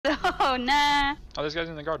Oh, nah. Oh, this guy's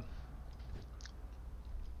in the guard.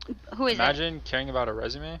 Who is Imagine caring about a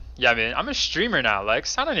resume. Yeah, man, I'm a streamer now,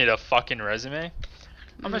 Lex. I don't need a fucking resume.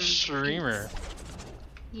 I'm a streamer.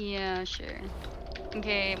 Yeah, sure.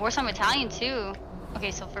 Okay, we're some Italian too.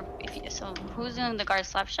 Okay, so so who's doing the guard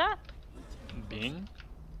slap shot? Bean?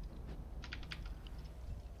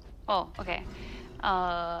 Oh, okay. Do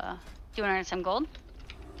you want to earn some gold?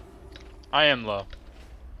 I am low.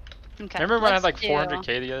 Okay. Remember when I had like do-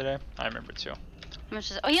 400k the other day? I remember too. how much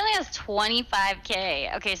is- Oh, he only has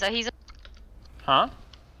 25k. Okay, so he's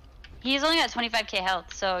only got 25k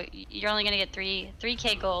health, so you're only gonna get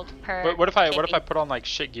 3k gold per. What if I KP. put on like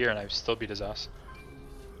shit gear and I still beat his ass?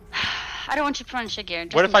 I don't want you to put on shit gear.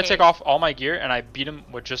 What if I take off all my gear and I beat him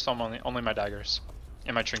with just only my daggers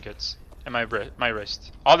and my trinkets and my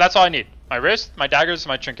wrist? Oh, that's all I need. My wrist, my daggers,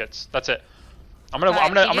 my trinkets. That's it. I'm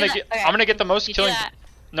gonna get the most killing.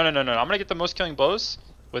 No. I'm gonna get the most killing blows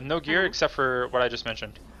with no gear except for what I just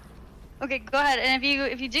mentioned. Okay, go ahead. And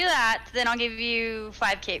if you do that, then I'll give you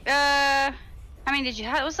 5k. How many did you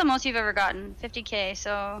have? What's the most you've ever gotten? 50k.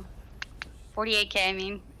 So 48k. I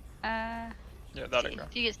mean. Yeah, that'll go.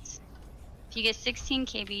 If you get 16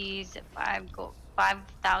 KBs at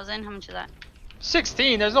 5,000, how much is that?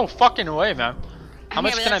 16? There's no fucking way, man. How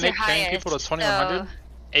much can I make carrying highest, people to 2100?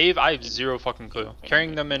 Ave, I have zero fucking clue.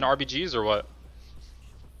 Carrying them in RBGs or what?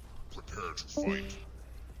 Prepare to fight.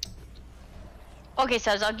 Okay,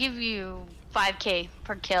 so I'll give you 5k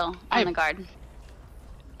per kill on the guard. On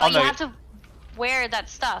But you have to wear that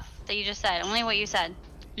stuff that you just said. Only what you said.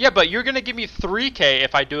 Yeah, but you're gonna give me 3k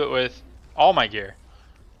if I do it with all my gear.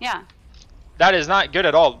 Yeah. That is not good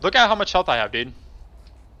at all. Look at how much health I have, dude.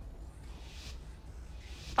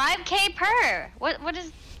 5k per. What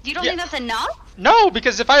is? You don't think that's enough? No,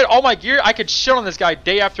 because if I had all my gear, I could shit on this guy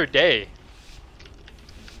day after day.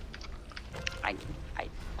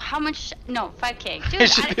 How much? No, 5k. Dude,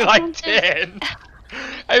 It should be like 10.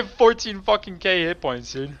 I have 14 fucking k hit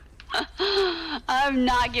points, dude. I'm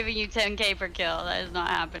not giving you 10k per kill. That is not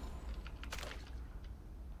happening.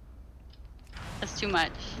 That's too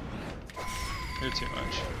much. You're too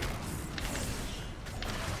much.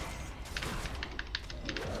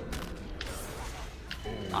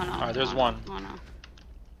 Oh no. Alright, there's one. Oh no.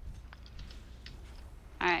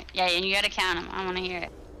 Alright, yeah, and you gotta count them. I wanna hear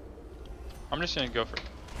it. I'm just gonna go for it.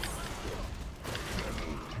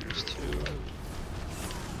 There's two.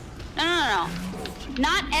 No.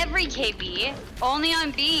 Not every KB. Only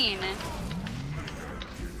on Bean.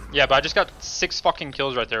 Yeah, but I just got 6 fucking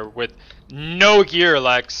kills right there with no gear,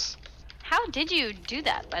 Lex. How did you do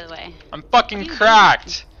that, by the way? I'm fucking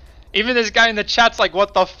cracked. Even this guy in the chat's like,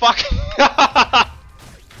 what the fuck?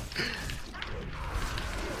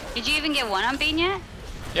 Did you even get one on Bean yet?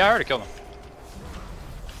 Yeah, I already killed him.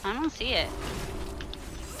 I don't see it.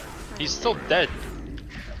 He's still dead.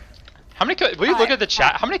 How many? Will you look at the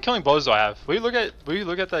chat? How many killing blows do I have? Will you look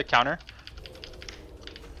at the counter?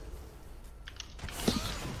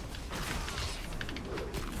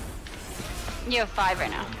 You have 5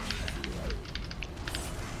 right now.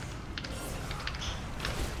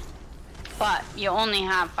 But you only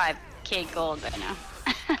have 5k gold right now.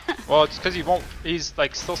 Well, it's because he won't. He's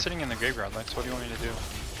like still sitting in the graveyard. Lex, what do you want me to do?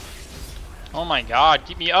 Oh my god,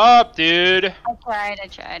 keep me up, dude. I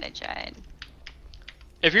tried.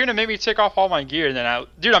 If you're gonna make me take off all my gear, then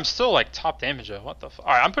dude, I'm still like top damage though. What the fuck?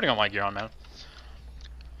 Alright, I'm putting all my gear on, man.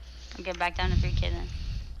 I'll get back down to 3k then.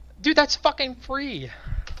 Dude, that's fucking free.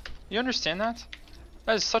 You understand that?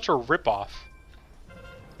 That is such a ripoff.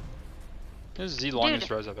 This is the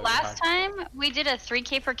longest res I've ever had. Last time we did a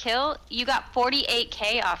 3k per kill, you got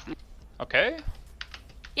 48k off me. Okay.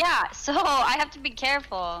 Yeah, so I have to be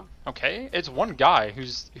careful. Okay, it's one guy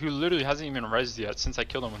who literally hasn't even rezzed yet since I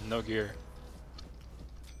killed him with no gear.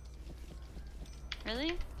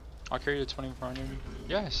 Really? I'll carry you to 2400.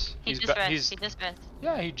 Yes. He just rezzed.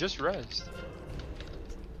 Yeah, he just rezzed.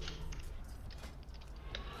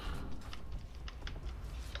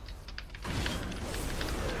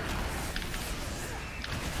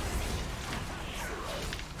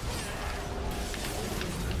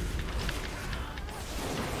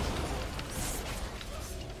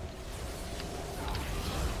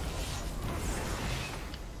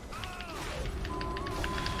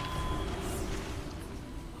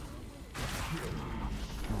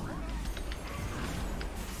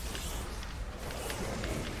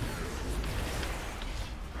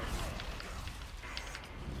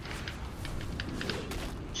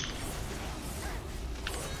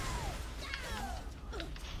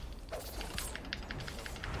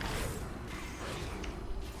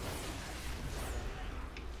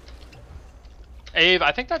 Ave,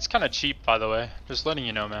 I think that's kind of cheap, by the way. Just letting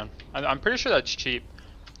you know, man. I'm pretty sure that's cheap.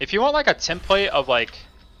 If you want like a template of like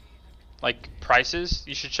prices,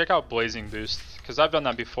 you should check out Blazing Boost, because I've done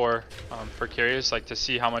that before for carriers, like to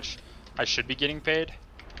see how much I should be getting paid.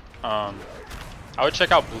 I would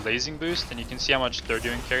check out Blazing Boost, and you can see how much they're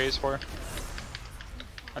doing carries for,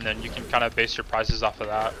 and then you can kind of base your prices off of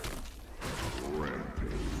that.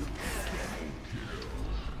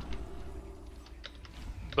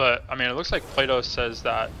 But I mean, it looks like Plato says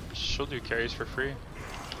that she'll do carries for free.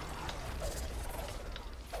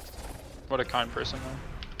 What a kind person,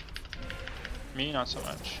 though. Me, not so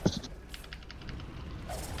much.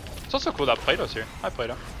 It's also cool that Plato's here. Hi,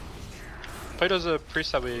 Plato. Plato's a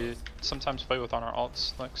priest that we sometimes play with on our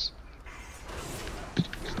alts, Lex.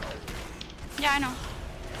 Yeah, I know.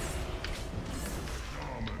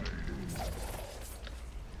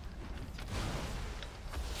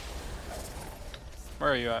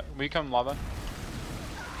 Where are you at? Will you come lava?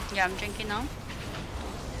 Yeah, I'm drinking now.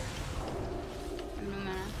 In a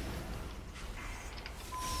minute.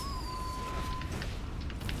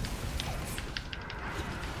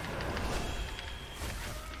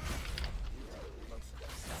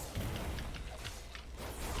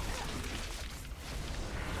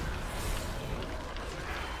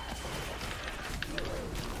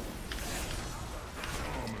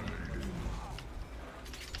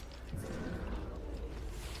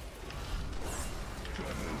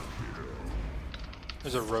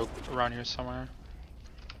 There's a rope around here somewhere.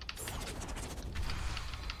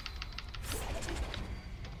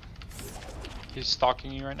 He's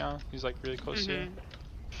stalking you right now. He's like really close to you.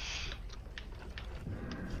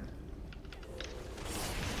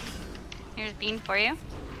 Here's bean for you.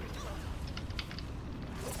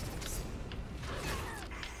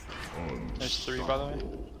 There's 3, by the way.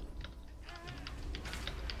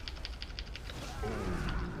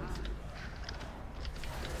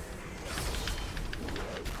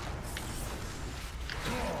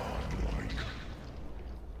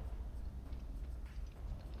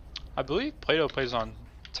 I believe Plato plays on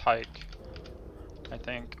Tyke, I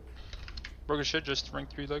think. Broken shit, just rank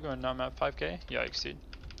 3 logo and now I'm at 5k? Yikes, dude.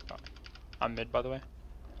 Oh. I'm mid, by the way.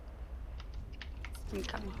 I'm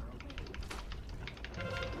coming.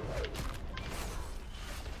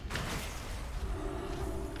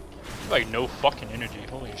 Like no fucking energy,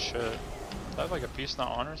 holy shit. Is that like a piece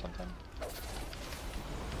not on or something?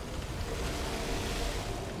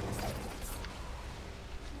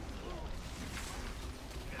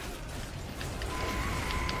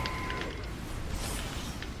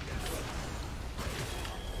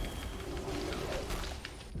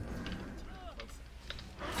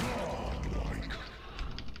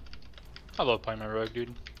 I love playing my rogue,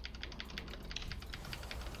 dude.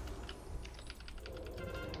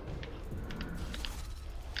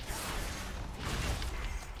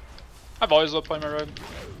 I've always loved playing my rogue,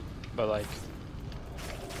 but like,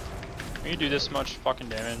 when you do this much fucking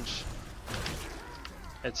damage,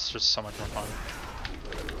 it's just so much more fun.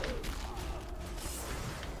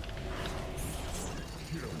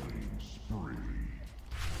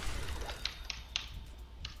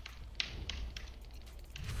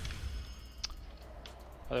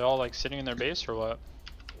 Are they all like sitting in their base or what?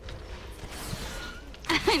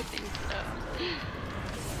 I think so.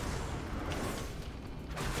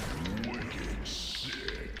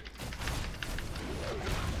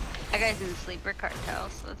 That guy's in the sleeper cartel,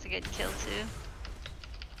 so that's a good kill too.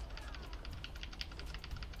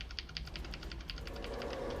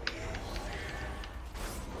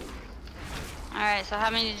 Alright, so how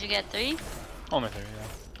many did you get? 3? Only 3, yeah.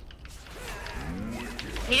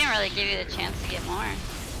 He didn't really give you the chance to get more.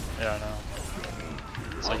 Yeah, I know.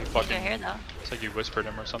 It's like you fucking. Here, though. It's like you whispered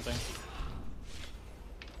him or something.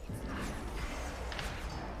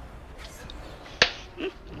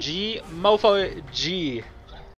 G mofo G.